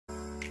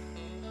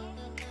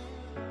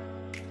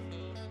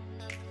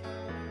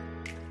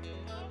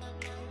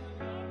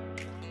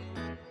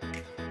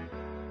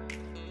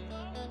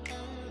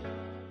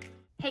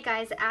Hey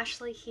guys,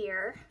 Ashley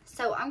here.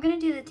 So I'm going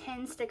to do the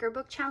 10 sticker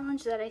book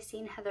challenge that I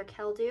seen Heather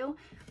Kell do.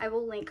 I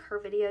will link her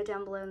video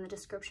down below in the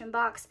description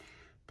box.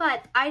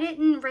 But I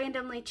didn't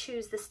randomly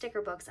choose the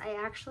sticker books. I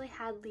actually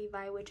had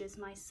Levi, which is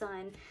my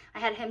son. I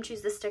had him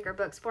choose the sticker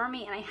books for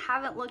me and I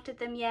haven't looked at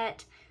them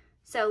yet.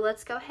 So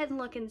let's go ahead and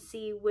look and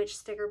see which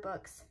sticker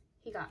books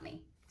he got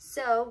me.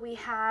 So we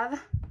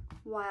have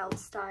Wild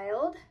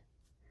Styled,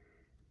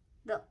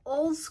 the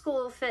Old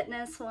School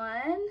Fitness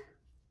one,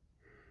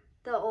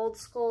 the Old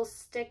School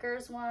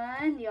Stickers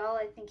one. Y'all,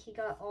 I think he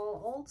got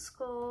all old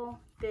school.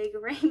 Big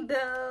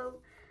rainbow,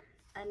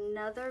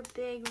 another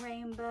big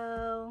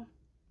rainbow,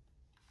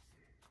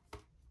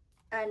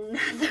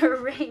 another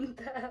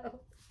rainbow.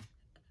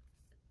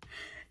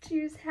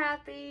 Choose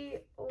Happy,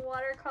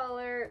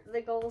 watercolor,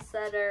 the goal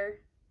setter,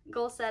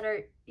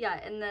 yeah,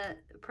 and the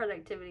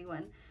productivity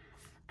one.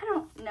 I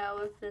don't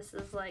know if this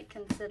is like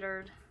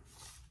considered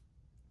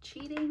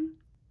cheating,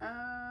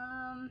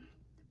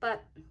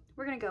 but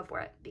we're gonna go for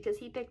it because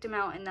he picked him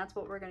out and that's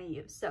what we're gonna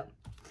use. So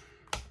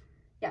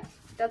yeah,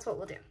 that's what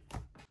we'll do.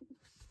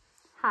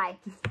 Hi.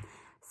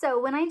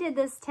 So when I did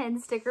this 10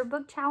 sticker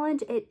book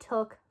challenge, it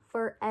took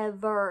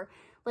forever.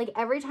 Like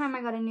every time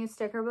I got a new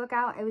sticker book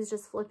out, I was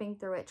just flipping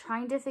through it,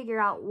 trying to figure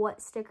out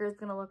what sticker is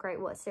gonna look right,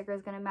 what sticker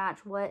is gonna match,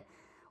 what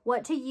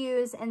to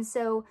use. And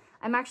so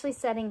I'm actually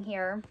sitting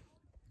here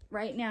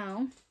right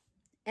now,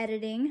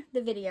 editing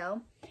the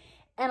video.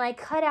 And I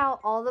cut out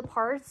all the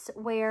parts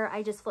where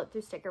I just flipped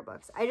through sticker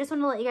books. I just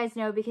want to let you guys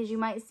know because you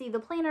might see the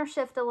planner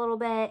shift a little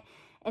bit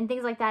and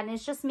things like that. And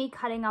it's just me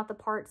cutting out the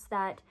parts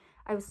that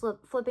I was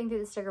flipping through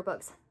the sticker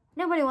books.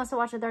 Nobody wants to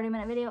watch a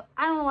 30-minute video.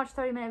 I don't want to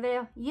watch a 30-minute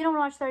video. You don't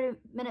want to watch a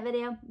 30-minute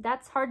video.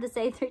 That's hard to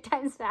say 3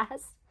 times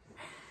fast.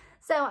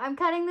 So I'm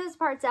cutting those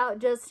parts out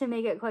just to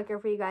make it quicker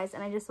for you guys.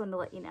 And I just wanted to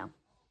let you know.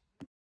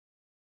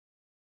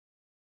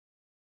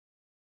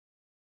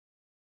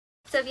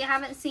 So if you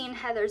haven't seen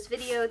Heather's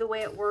video, the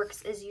way it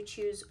works is you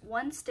choose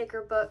one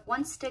sticker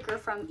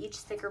from each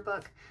sticker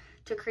book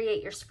to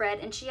create your spread.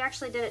 And she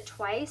actually did it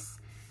twice.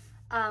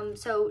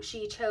 So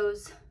she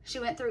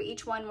went through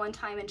each one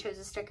time and chose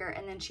a sticker,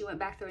 and then she went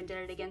back through and did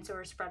it again so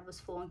her spread was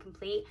full and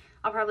complete.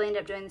 I'll probably end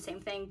up doing the same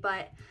thing,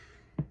 but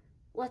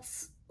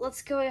let's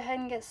go ahead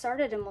and get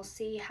started and we'll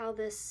see how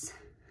this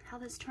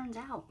turns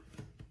out.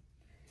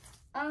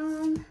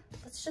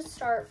 Let's just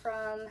start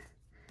from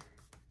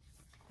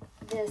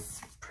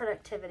this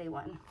productivity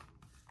one.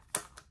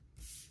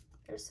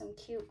 There's some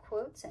cute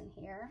quotes in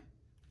here.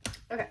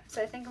 Okay,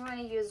 so I think I'm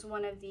going to use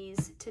one of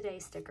these today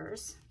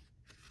stickers.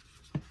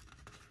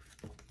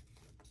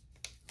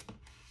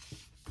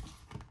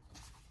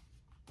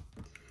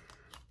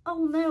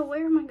 Oh no,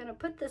 where am I going to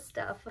put this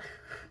stuff?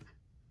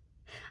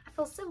 I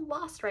feel so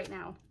lost right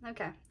now.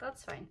 Okay,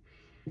 that's fine.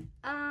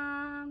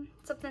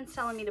 Something's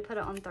telling me to put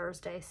it on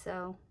Thursday,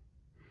 so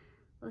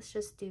let's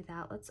just do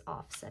that. Let's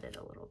offset it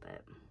a little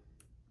bit.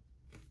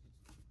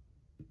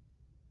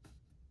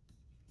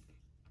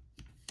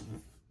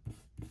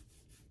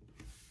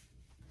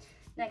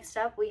 Next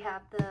up, we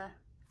have the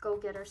Go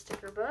Getter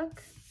sticker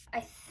book. I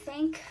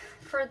think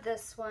for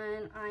this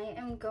one, I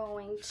am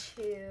going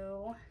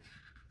to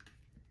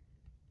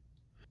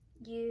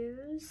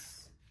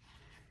use,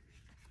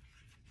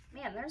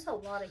 man, there's a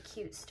lot of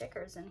cute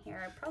stickers in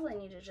here. I probably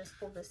need to just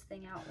pull this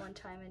thing out one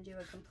time and do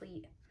a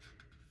complete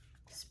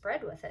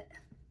spread with it.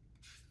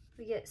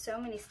 We get so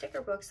many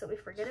sticker books that we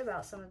forget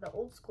about some of the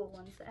old school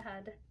ones that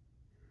had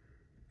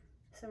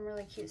some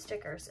really cute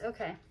stickers.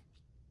 Okay.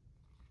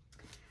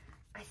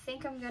 I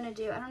think I'm gonna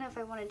do, I don't know if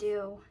I want to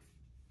do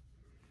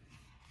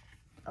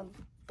a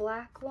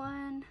black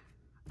one.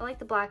 I like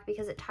the black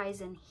because it ties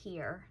in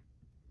here.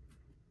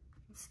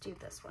 Let's do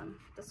this one.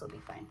 This will be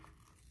fine.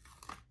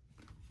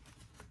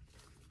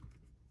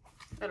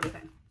 That'll be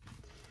fine.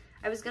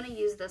 I was gonna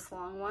use this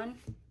long one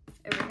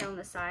over here on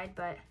the side,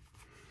 but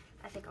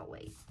I think I'll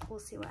wait. We'll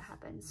see what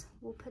happens.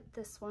 We'll put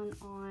this one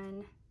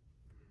on.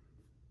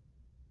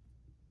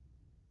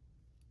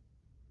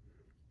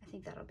 I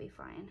think that'll be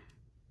fine.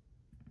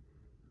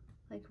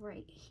 Like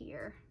right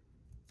here.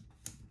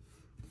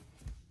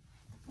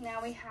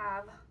 Now we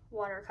have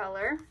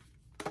watercolor.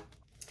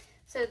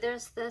 So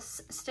there's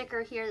this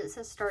sticker here that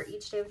says start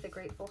each day with a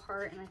grateful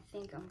heart, and I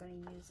think I'm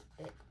going to use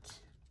it.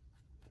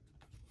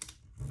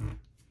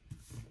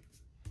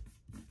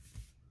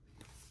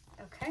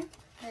 Okay,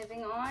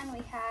 moving on,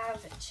 we have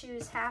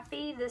Choose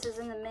Happy. This is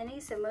in the mini,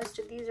 so most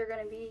of these are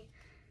going to be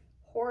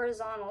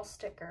horizontal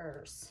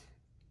stickers.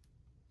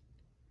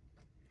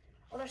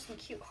 Oh, there's some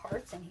cute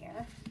hearts in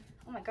here.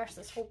 Oh my gosh,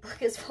 this whole book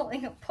is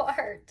falling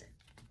apart.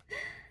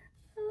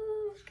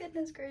 Oh,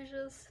 goodness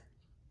gracious.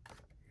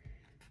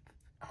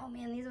 Oh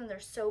man, these ones are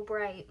so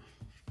bright.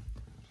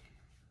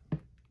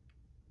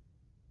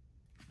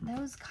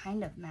 Those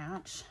kind of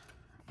match.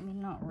 I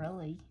mean, not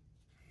really,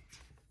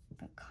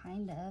 but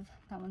kind of.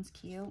 That one's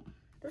cute.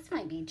 This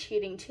might be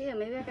cheating too.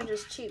 Maybe I can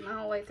just cheat my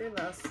whole way through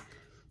this.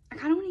 I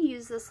kind of want to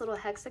use this little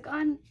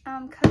hexagon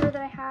cover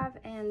that I have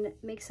and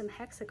make some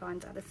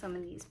hexagons out of some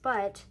of these,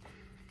 but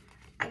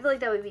I feel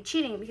like that would be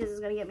cheating because it's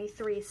going to get me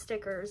 3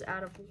 stickers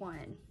out of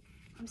 1.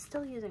 I'm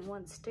still using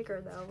one sticker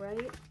though,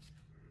 right?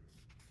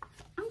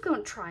 I'm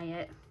gonna try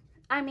it.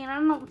 I mean, I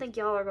don't think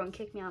y'all are gonna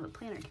kick me out of the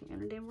planner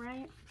community,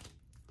 right?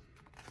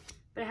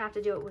 But I have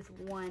to do it with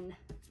one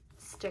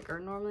sticker.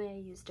 Normally I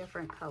use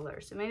different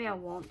colors, so maybe I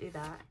won't do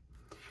that.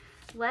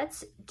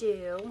 Let's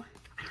do,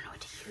 I don't know what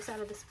to use out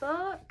of this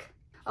book.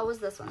 Oh, it was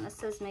this one. This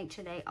says Make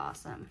Today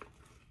Awesome.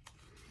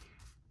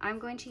 I'm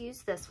going to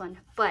use this one,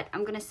 but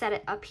I'm gonna set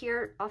it up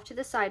here off to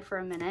the side for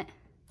a minute,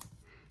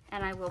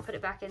 and I will put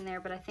it back in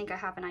there, but I think I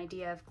have an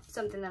idea of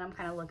something that I'm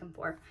kind of looking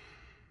for.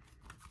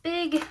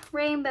 Big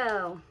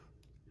rainbow.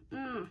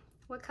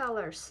 What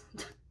colors?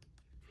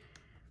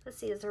 Let's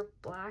see, is there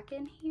black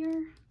in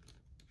here?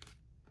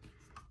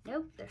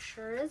 Nope, there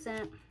sure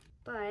isn't,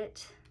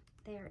 but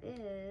there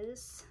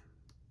is.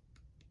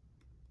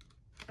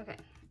 Okay,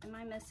 am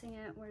I missing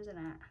it? Where's it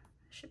at?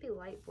 It should be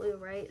light blue,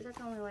 right? Is that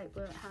the only light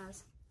blue it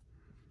has?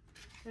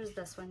 There's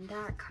this one.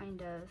 That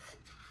kind of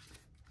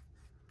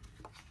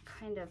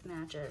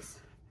matches.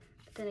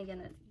 But then again,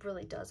 it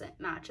really doesn't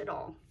match at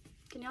all.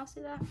 Can y'all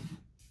see that?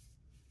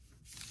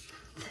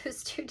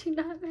 Those two do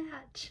not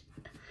match.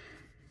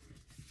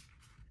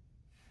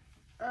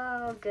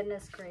 Oh,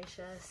 goodness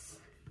gracious.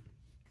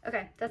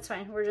 Okay, that's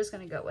fine. We're just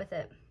gonna go with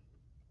it.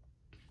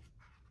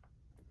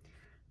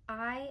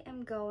 I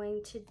am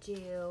going to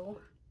do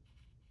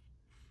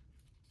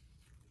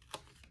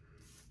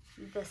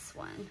this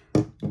one.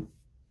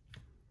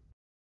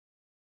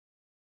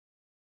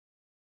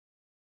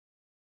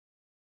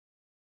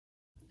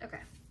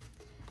 Okay,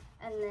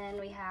 and then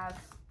we have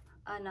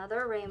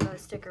another rainbow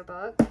sticker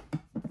book.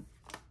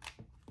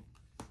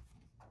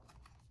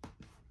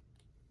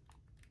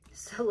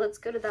 So let's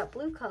go to that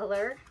blue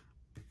color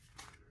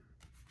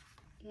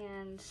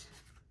and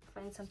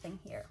find something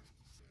here.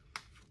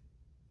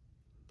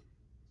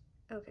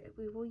 Okay,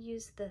 we will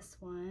use this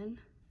one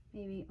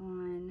maybe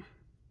on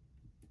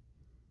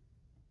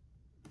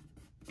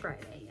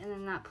Friday, and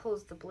then that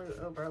pulls the blue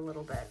over a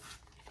little bit.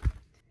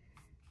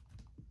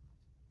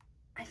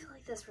 I feel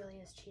like this really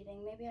is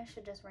cheating. Maybe I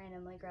should just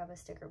randomly grab a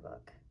sticker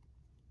book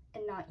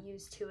and not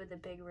use two of the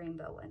big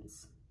rainbow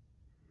ones.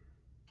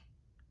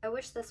 I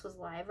wish this was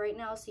live right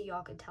now so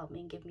y'all could tell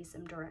me and give me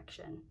some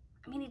direction.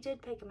 I mean, he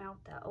did pick them out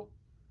though.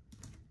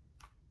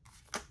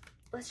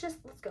 Let's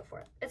go for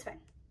it. It's fine.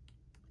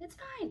 It's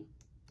fine.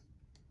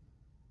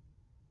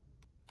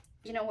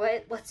 You know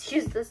what? Let's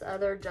use this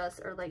other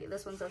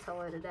this one says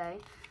hello today.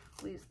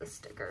 We'll use the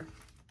sticker.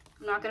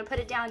 I'm not gonna put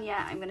it down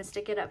yet. I'm gonna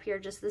stick it up here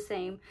just the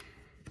same.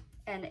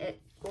 And it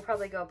will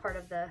probably go a part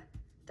of the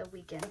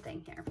weekend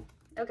thing here.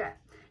 Okay,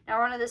 now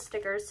we're on to the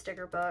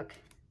sticker book.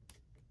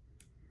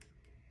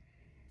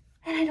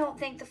 And I don't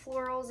think the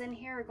florals in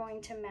here are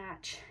going to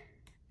match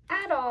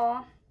at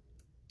all.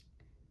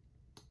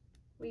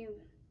 We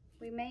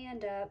may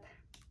end up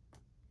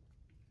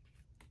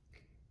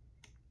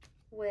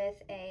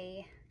with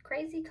a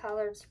crazy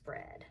colored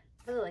spread.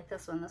 I really like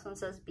this one. This one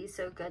says, be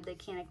so good they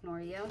can't ignore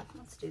you.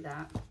 Let's do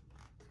that.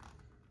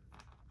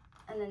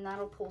 And then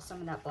that'll pull some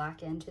of that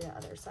black into the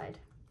other side.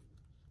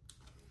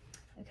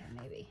 Okay,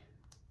 maybe.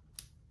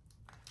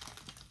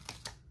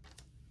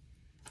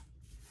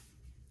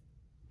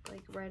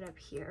 Like right up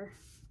here.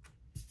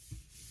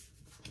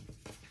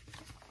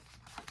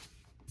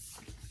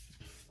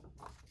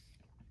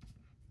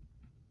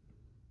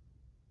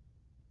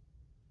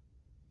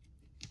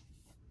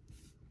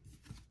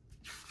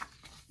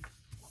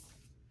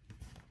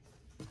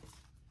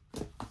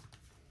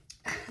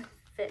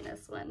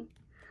 Fitness one.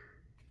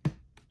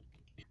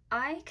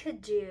 I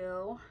could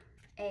do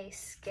a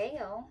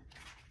scale.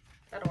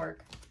 That'll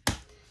work.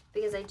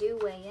 Because I do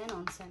weigh in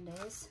on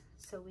Sundays.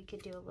 So we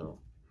could do a little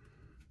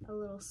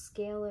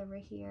scale over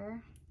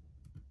here.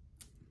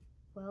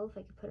 Well, if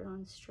I could put it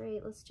on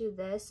straight, let's do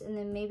this. And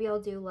then maybe I'll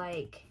do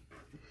like,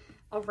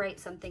 I'll write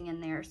something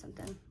in there or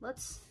something. What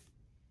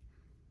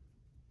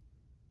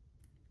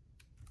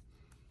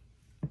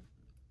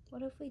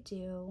if we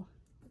do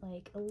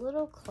like a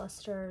little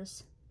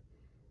clusters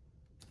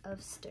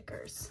of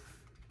stickers?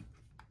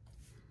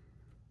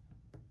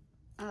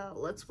 Oh,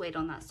 let's wait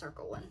on that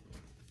circle one.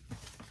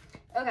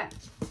 Okay,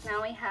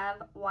 now we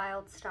have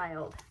Wild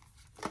Styled.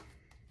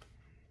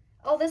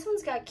 Oh, this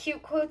one's got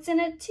cute quotes in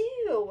it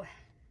too.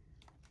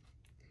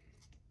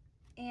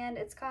 And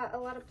it's got a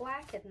lot of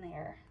black in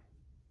there.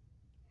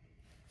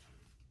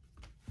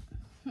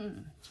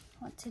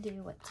 What to do,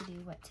 what to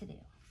do, what to do.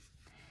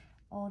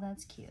 Oh,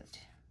 that's cute.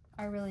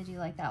 I really do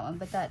like that one,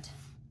 but that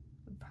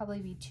would probably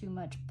be too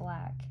much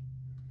black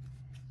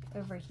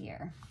over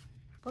here.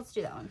 Let's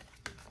do that one.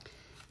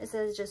 It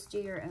says just do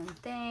your own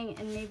thing,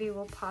 and maybe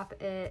we'll pop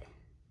it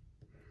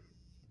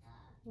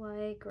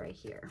like right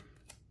here.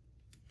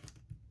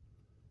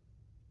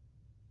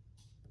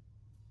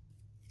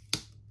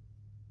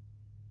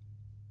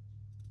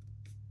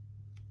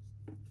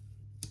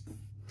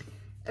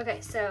 Okay,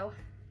 so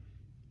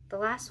the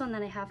last one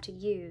that I have to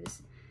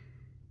use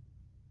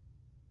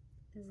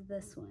is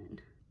this one.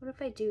 What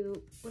if I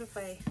do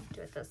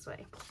it this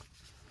way?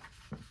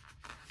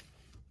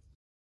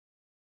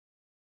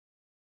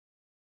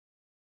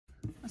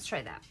 let's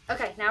try that.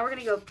 Okay, now we're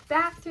gonna go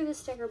back through the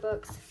sticker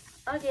books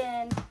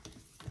again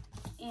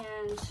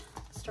and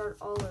start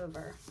all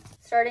over.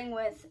 Starting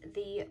with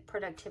the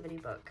productivity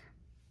book.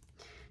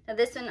 Now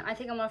this one, I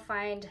think I'm gonna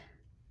find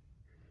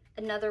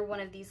another one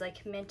of these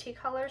like minty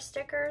color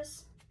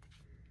stickers,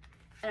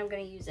 and I'm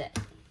gonna use it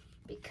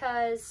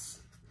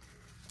because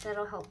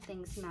that'll help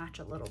things match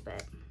a little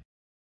bit.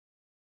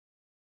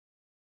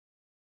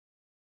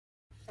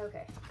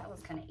 Okay, that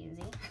was kind of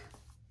easy.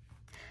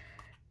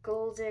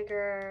 Gold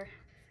digger.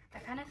 I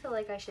kind of feel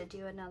like I should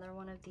do another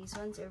one of these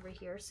ones over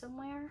here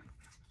somewhere,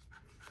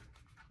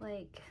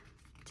 like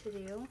to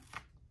do.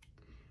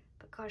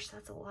 But gosh,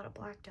 that's a lot of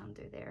black down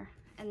through there.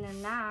 And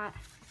then that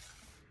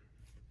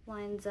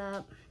lines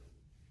up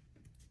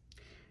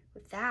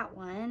with that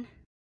one,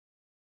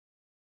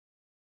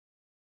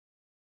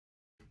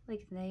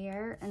 like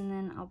there, and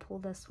then I'll pull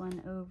this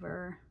one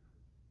over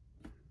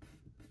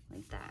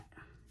like that.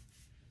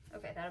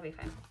 Okay, that'll be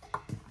fine.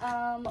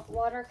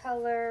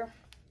 Watercolor.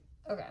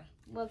 Okay,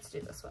 let's do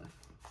this one.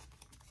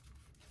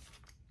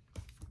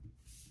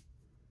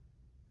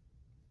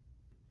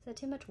 Is that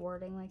too much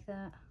wording like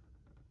that?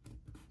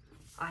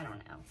 I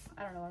don't know.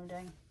 I don't know what I'm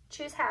doing.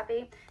 Choose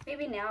happy.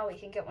 Maybe now we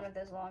can get one of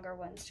those longer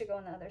ones to go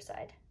on the other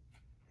side.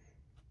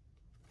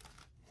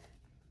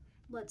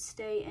 Let's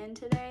stay in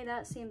today.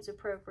 That seems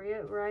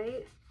appropriate,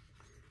 right?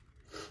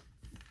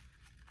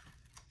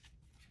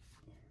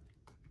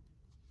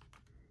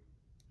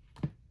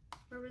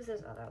 Where was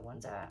those other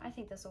ones at? I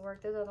think this will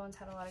work. Those other ones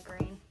had a lot of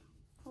green.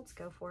 Let's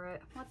go for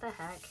it. What the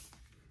heck?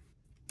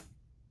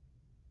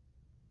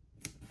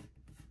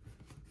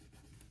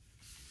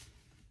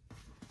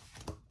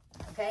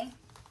 Okay.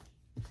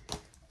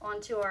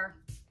 On to our,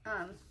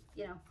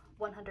 you know,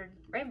 100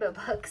 rainbow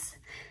books.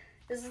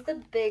 This is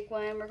the big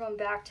one. We're going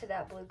back to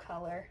that blue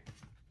color.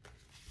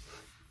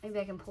 Maybe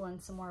I can pull in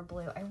some more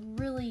blue. I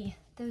really,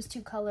 those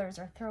two colors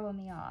are throwing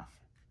me off.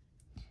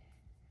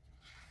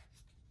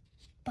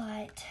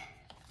 But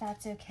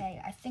that's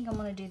okay. I think I'm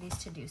gonna do these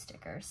to-do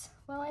stickers.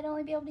 Well, I'd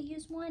only be able to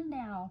use one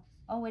now.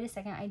 Oh, wait a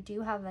second. I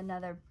do have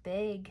another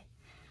big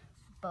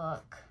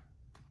book.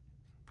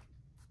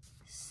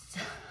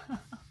 So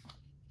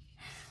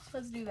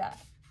let's do that.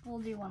 We'll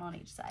do one on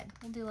each side.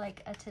 We'll do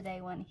like a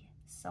today one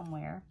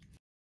somewhere.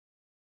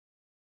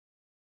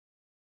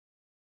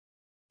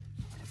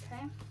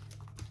 Okay.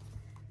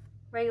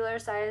 Regular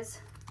size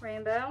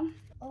rainbow.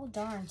 Oh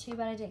darn, too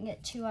bad I didn't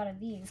get two out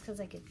of these because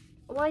I could,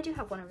 well, I do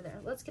have one over there.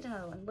 Let's get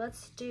another one.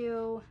 Let's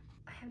do,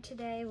 I have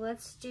today,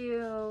 let's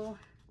do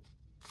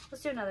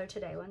another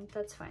today one.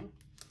 That's fine.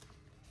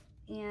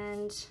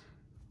 And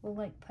we'll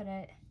like put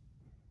it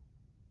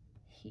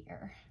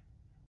here.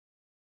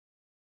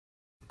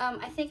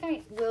 I think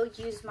I will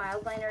use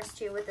mild liners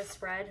too with the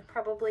spread,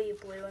 probably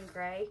blue and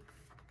gray.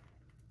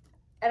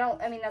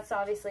 I mean, that's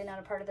obviously not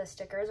a part of the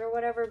stickers or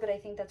whatever, but I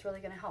think that's really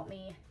gonna help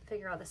me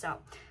figure all this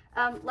out.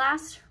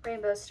 Last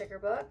rainbow sticker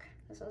book.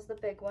 This was the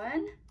big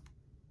one.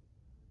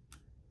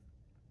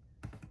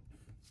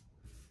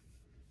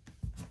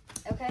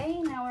 Okay,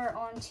 now we're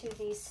on to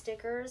the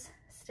stickers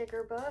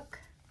sticker book.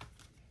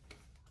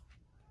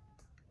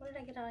 What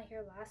did I get out of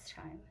here last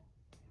time?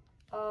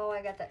 Oh,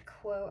 I got that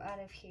quote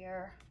out of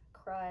here.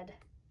 Crud.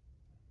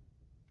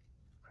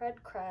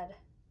 Crud.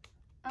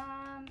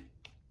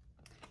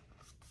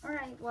 All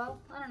right, well,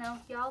 I don't know.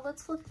 Y'all,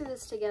 let's look through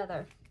this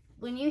together.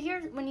 When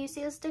you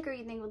see a sticker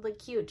you think would look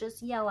cute,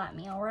 just yell at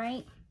me, all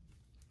right?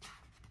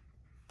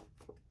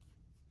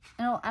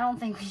 I don't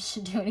think we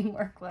should do any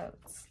more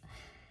quotes.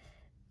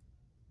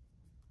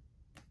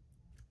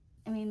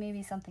 I mean,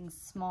 maybe something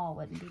small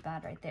wouldn't be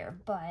bad right there,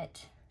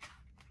 but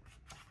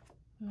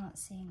I'm not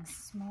seeing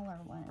smaller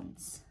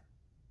ones.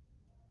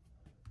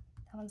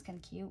 That one's kind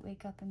of cute.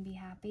 Wake up and be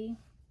happy.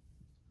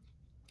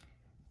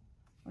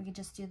 We could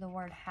just do the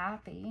word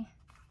happy.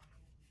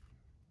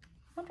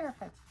 I wonder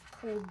if I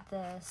pulled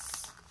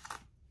this.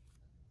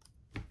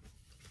 Is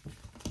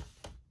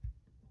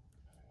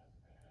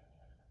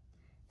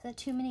that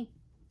too many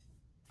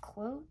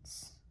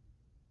quotes?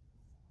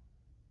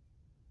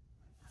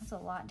 That's a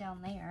lot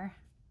down there.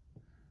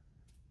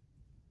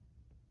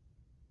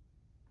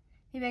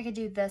 Maybe I could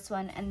do this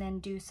one and then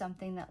do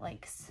something that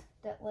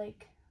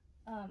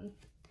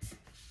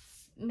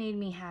made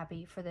me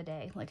happy for the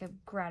day, like a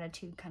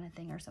gratitude kind of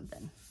thing or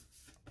something.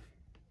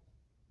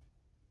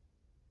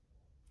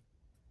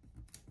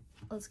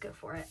 Let's go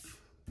for it.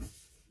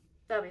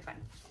 That'll be fun.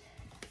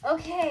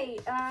 Okay,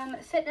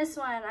 fitness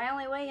one. I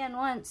only weigh in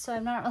once, so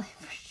I'm not really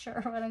for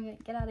sure what I'm gonna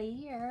get out of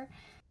here.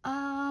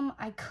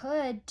 I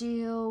could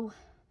do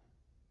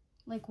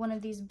like one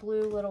of these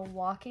blue little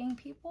walking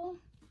people.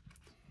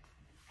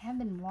 I have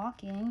been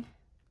walking.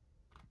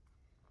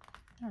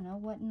 I don't know,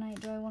 what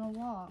night do I want to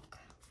walk?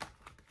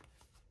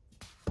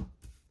 I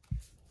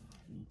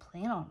didn't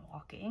plan on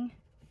walking.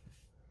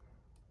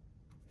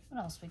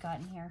 What else we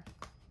got in here?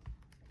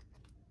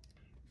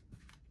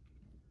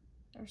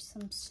 There's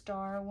some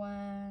star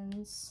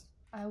ones.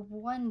 I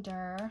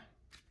wonder,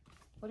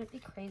 would it be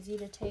crazy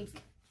to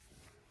take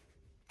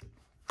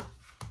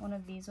one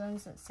of these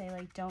ones that say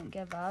like don't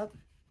give up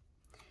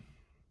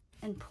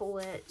and pull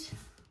it,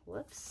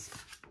 whoops,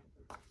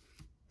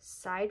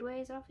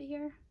 sideways off of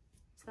here.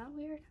 Is that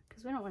weird?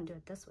 Because we don't want to do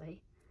it this way.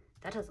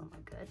 That doesn't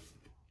look good.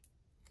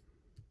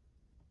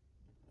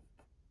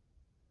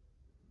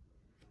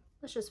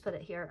 Let's just put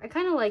it here. I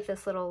kind of like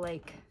this little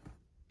like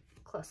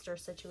cluster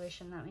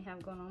situation that we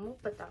have going on. We'll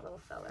put that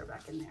little feller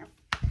back in there.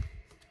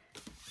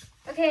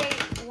 Okay,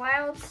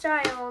 Wild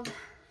Styled.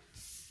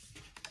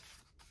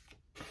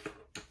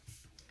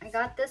 I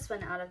got this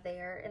one out of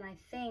there, and I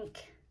feel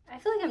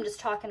like I'm just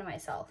talking to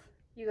myself.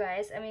 You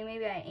guys, I mean,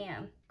 maybe I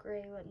am.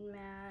 Gray wouldn't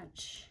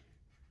match.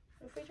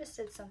 What if we just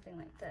did something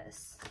like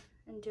this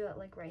and do it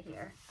like right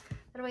here?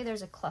 That way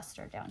there's a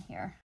cluster down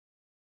here.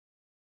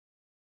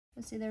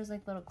 Let's see, there's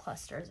like little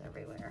clusters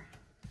everywhere.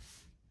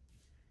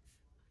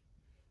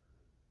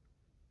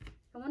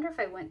 I wonder if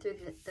I went through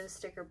those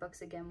sticker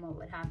books again, what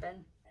would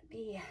happen?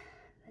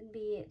 That'd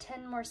be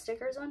 10 more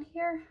stickers on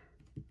here.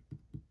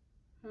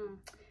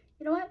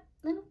 You know what?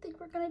 I don't think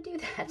we're gonna do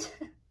that.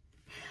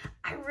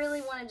 I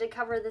really wanted to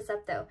cover this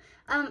up though.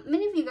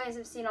 Many of you guys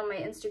have seen on my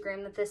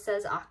Instagram that this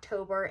says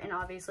October, and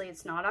obviously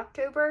it's not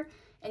October,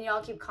 and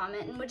y'all keep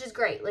commenting, which is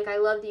great. Like, I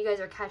love that you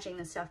guys are catching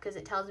this stuff because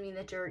it tells me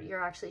that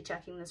you're actually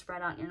checking the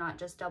spread out and you're not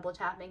just double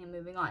tapping and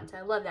moving on. So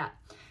I love that.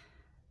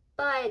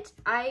 But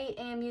I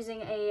am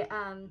using a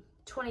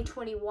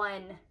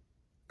 2021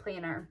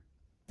 planner,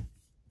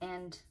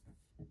 and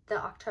the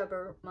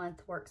October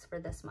month works for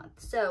this month.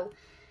 So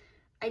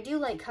I do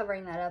like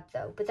covering that up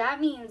though, but that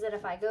means that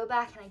if I go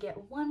back and I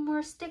get one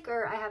more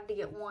sticker, I have to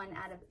get one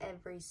out of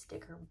every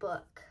sticker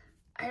book.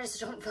 I just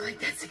don't feel like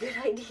that's a good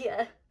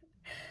idea.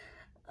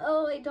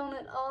 Oh, I don't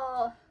at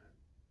all.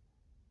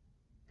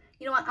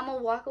 You know what? I'm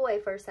gonna walk away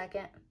for a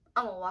second.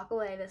 I'm gonna walk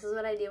away. This is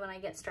what I do when I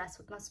get stressed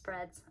with my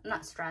spreads. I'm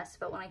not stressed,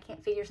 but when I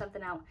can't figure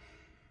something out,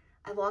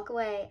 I walk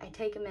away, I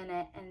take a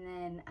minute, and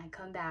then I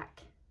come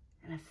back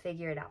and I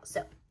figure it out.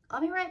 So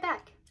I'll be right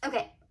back.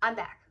 Okay, I'm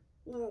back.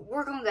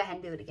 We're gonna go ahead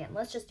and do it again.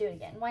 Let's just do it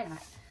again. Why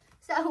not?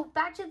 So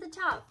back to the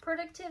top,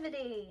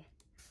 productivity.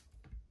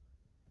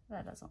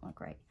 That doesn't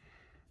look right.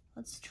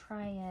 Let's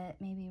try it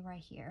maybe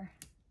right here.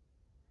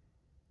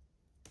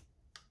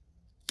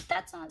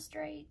 That's not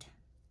straight.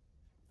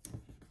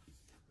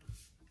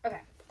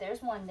 Okay,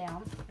 there's one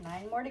down.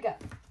 9 more to go.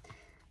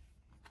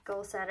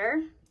 Goal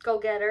setter, goal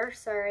getter,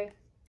 sorry.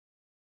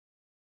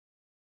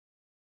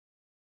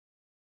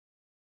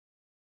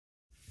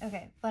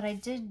 Okay, but I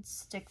did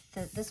stick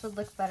this would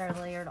look better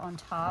layered on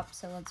top,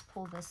 so let's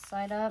pull this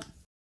side up.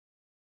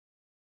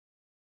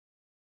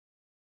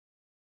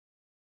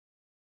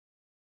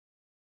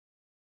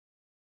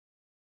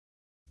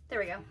 There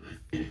we go.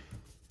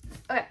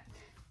 Okay,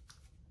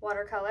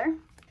 watercolor.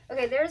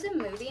 Okay, there's a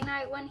movie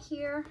night one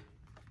here,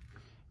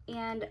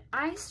 and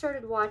I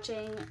started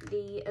watching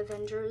the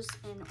Avengers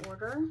in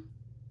order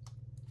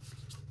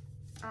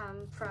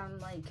from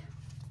like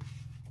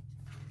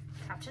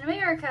Captain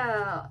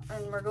America,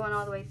 and we're going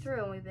all the way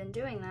through, and we've been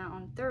doing that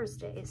on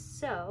Thursdays.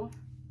 So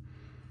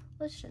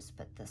let's just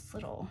put this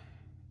little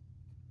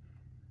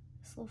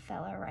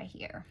fella right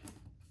here.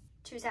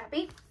 Choose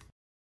happy.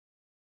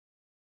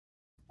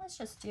 Let's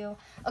just do,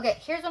 okay,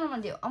 here's what I'm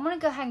gonna do. I'm gonna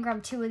go ahead and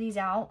grab 2 of these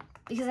out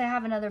because I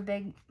have another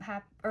big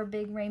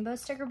rainbow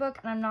sticker book,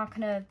 and I'm not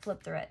gonna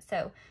flip through it.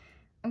 So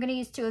I'm gonna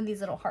use 2 of these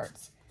little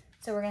hearts.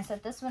 So we're gonna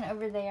set this one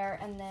over there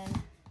and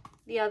then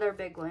the other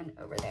big one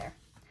over there.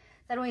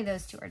 That way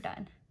those 2 are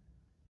done.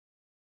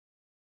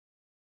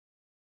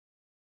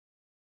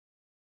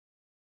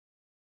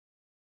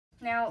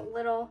 Now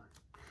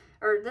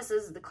this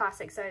is the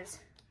classic size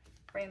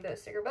rainbow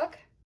sticker book.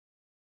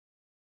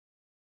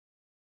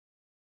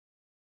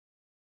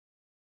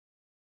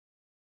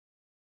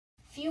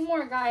 Few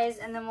more, guys,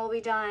 and then we'll be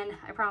done,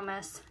 I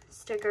promise.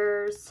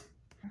 Stickers.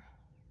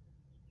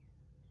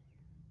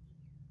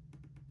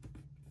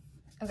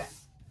 Okay.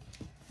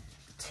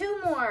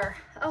 2 more.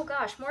 Oh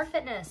gosh, more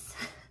fitness.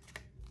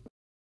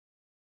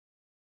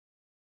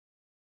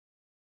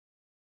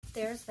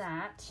 There's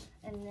that.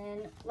 And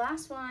then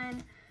last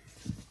one,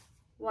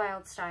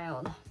 Wild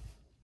Styled.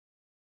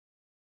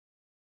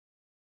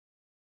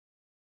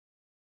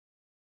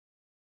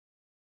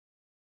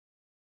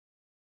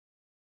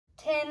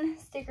 $10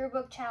 sticker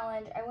book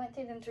challenge. I went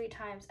through them 3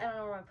 times. I don't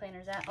know where my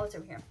planner's at. Oh, it's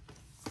over here.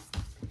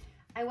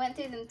 I went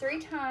through them 3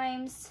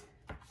 times,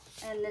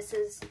 and this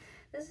is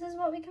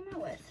what we come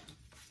out with.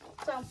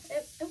 So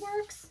it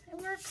works.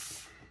 It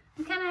works.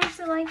 I'm kind of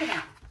actually liking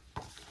it.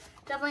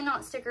 Definitely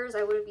not stickers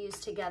I would have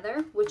used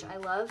together, which I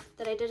love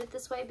that I did it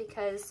this way,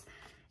 because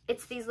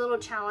it's these little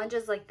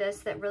challenges like this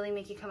that really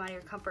make you come out of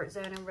your comfort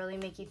zone and really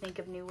make you think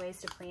of new ways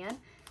to plan.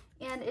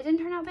 And it didn't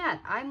turn out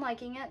bad. I'm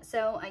liking it,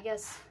 so I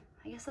guess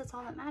that's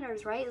all that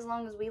matters, right? As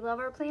long as we love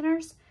our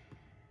planners.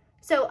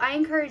 So I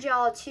encourage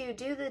y'all to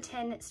do the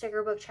 10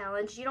 sticker book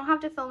challenge. You don't have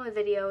to film a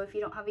video if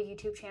you don't have a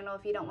YouTube channel,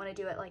 if you don't want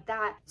to do it like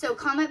that. So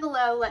comment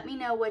below, let me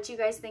know what you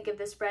guys think of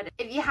this spread.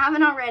 If you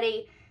haven't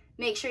already,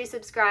 make sure you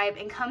subscribe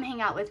and come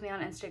hang out with me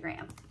on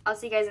Instagram. I'll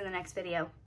see you guys in the next video.